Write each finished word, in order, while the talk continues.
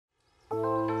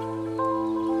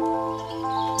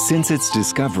Since its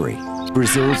discovery,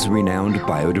 Brazil's renowned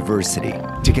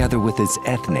biodiversity, together with its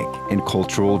ethnic and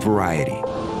cultural variety,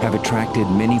 have attracted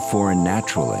many foreign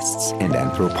naturalists and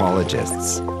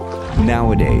anthropologists.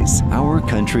 Nowadays, our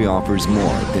country offers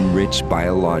more than rich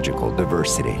biological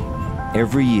diversity.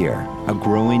 Every year, a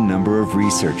growing number of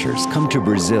researchers come to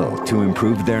Brazil to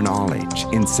improve their knowledge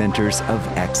in centers of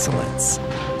excellence,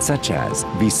 such as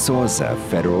Viçosa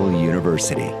Federal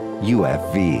University,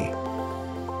 UFV.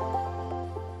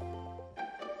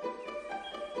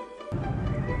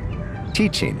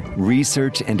 Teaching,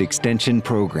 research, and extension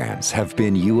programs have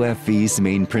been UFV's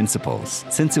main principles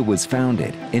since it was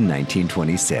founded in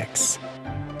 1926.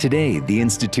 Today, the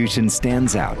institution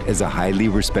stands out as a highly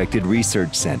respected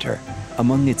research center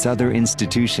among its other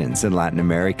institutions in Latin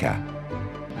America.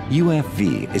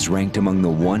 UFV is ranked among the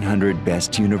 100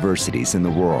 best universities in the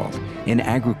world in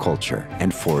agriculture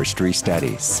and forestry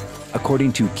studies,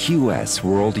 according to QS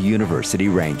World University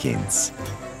Rankings.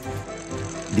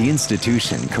 The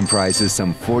institution comprises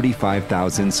some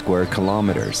 45,000 square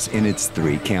kilometers in its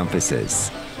 3 campuses,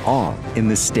 all in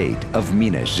the state of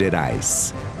Minas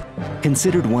Gerais.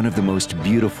 Considered one of the most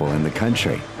beautiful in the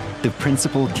country, the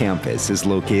principal campus is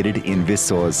located in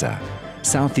Viçosa,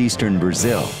 southeastern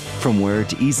Brazil, from where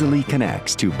it easily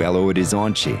connects to Belo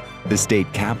Horizonte, the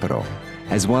state capital,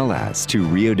 as well as to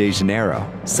Rio de Janeiro,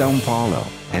 São Paulo,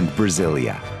 and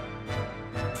Brasilia.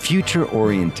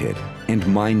 Future-oriented and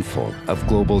mindful of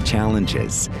global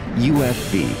challenges,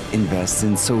 UFV invests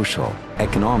in social,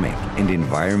 economic, and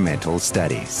environmental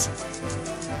studies.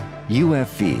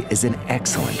 UFV is an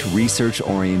excellent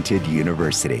research-oriented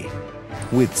university.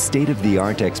 With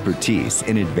state-of-the-art expertise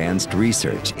in advanced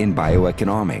research in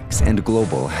bioeconomics and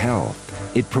global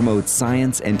health, it promotes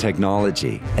science and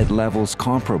technology at levels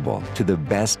comparable to the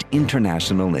best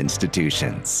international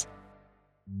institutions.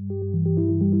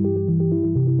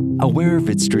 Aware of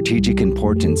its strategic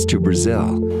importance to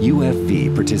Brazil,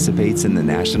 UFV participates in the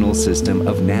national system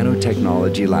of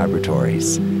nanotechnology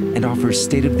laboratories and offers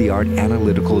state-of-the-art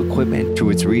analytical equipment to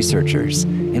its researchers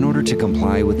in order to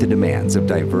comply with the demands of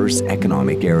diverse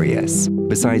economic areas,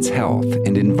 besides health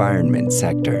and environment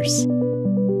sectors.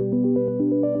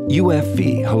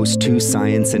 UFV hosts 2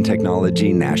 Science and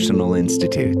Technology National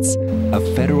Institutes, a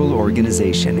federal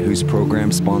organization whose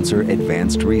programs sponsor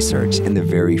advanced research in the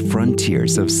very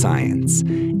frontiers of science,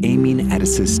 aiming at a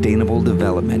sustainable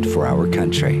development for our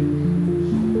country.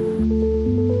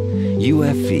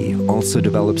 UFV also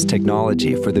develops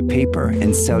technology for the paper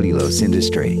and cellulose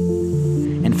industry,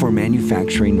 and for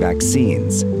manufacturing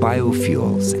vaccines,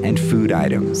 biofuels, and food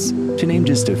items, to name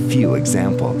just a few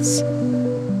examples.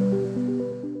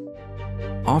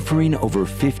 Offering over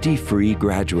 50 free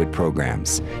graduate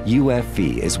programs,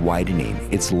 UFV is widening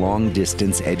its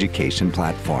long-distance education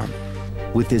platform.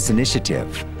 With this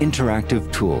initiative, interactive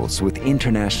tools with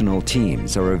international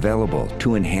teams are available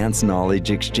to enhance knowledge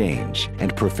exchange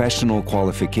and professional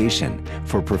qualification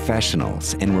for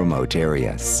professionals in remote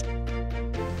areas.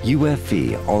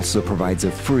 UFV also provides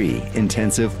a free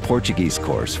intensive Portuguese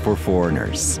course for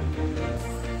foreigners.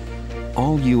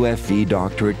 All UFV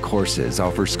doctorate courses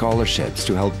offer scholarships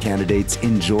to help candidates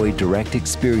enjoy direct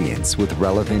experience with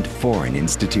relevant foreign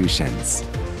institutions.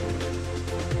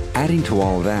 Adding to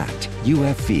all that,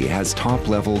 UFV has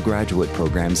top-level graduate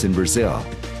programs in Brazil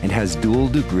and has dual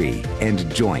degree and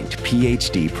joint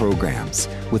PhD programs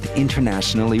with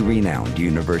internationally renowned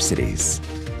universities.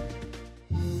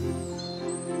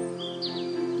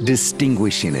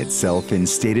 Distinguishing itself in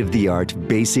state-of-the-art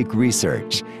basic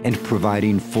research and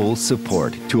providing full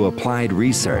support to applied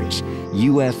research,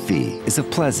 UFV is a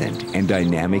pleasant and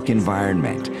dynamic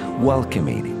environment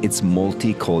welcoming its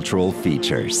multicultural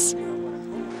features.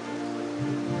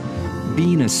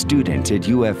 Being a student at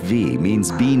UFV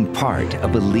means being part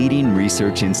of a leading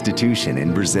research institution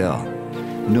in Brazil,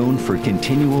 known for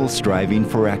continual striving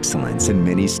for excellence in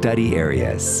many study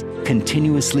areas,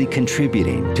 continuously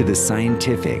contributing to the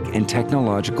scientific and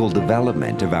technological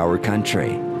development of our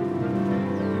country.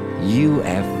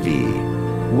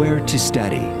 UFV, where to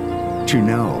study, to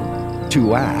know,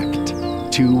 to act,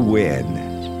 to win.